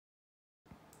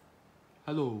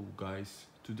Hello guys,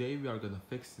 today we are gonna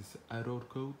fix this error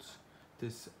code.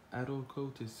 This error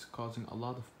code is causing a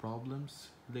lot of problems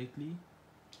lately.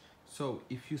 So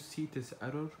if you see this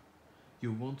error,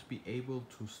 you won't be able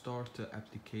to start the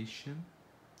application.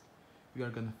 We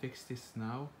are gonna fix this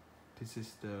now. This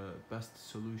is the best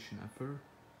solution ever.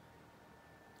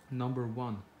 Number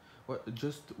one, what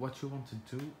you want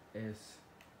to do is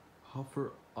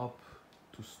hover up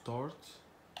to start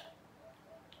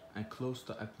and close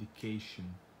the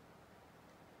application.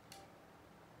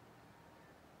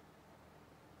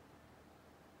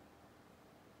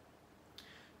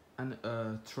 And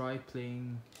try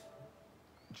playing,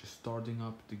 just starting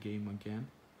up the game again.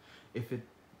 If it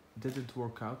didn't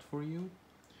work out for you,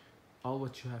 all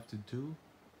what you have to do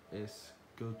is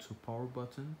go to power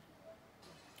button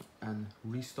and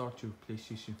restart your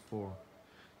PlayStation 4.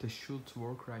 This should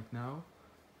work right now.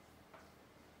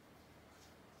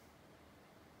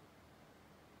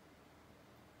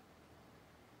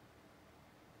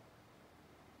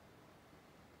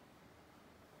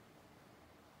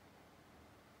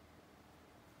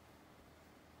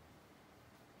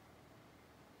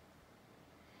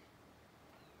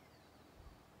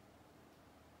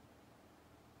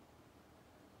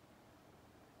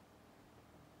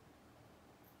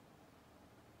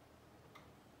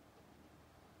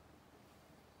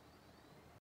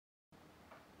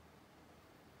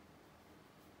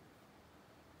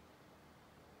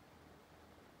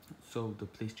 So the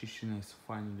PlayStation is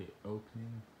finally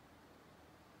opening.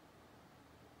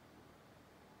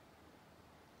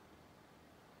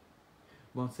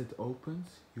 Once it opens,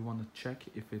 you want to check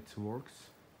if it works.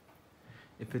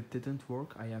 If it didn't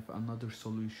work, I have another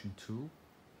solution too.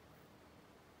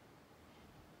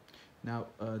 Now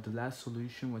the last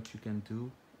solution what you can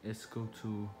do is go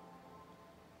to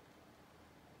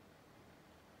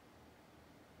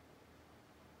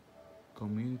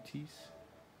communities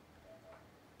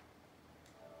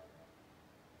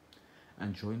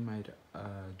and join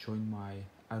my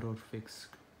error fix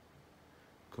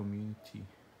community.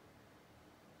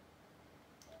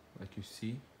 Like you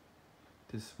see,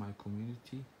 this is my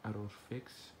community, error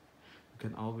fix. You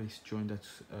can always join that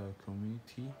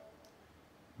community.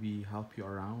 We help you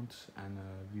around and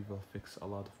we will fix a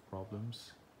lot of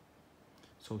problems.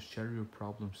 So share your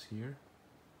problems here.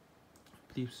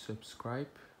 Please subscribe,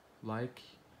 like,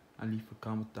 and leave a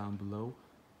comment down below.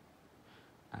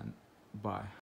 And bye.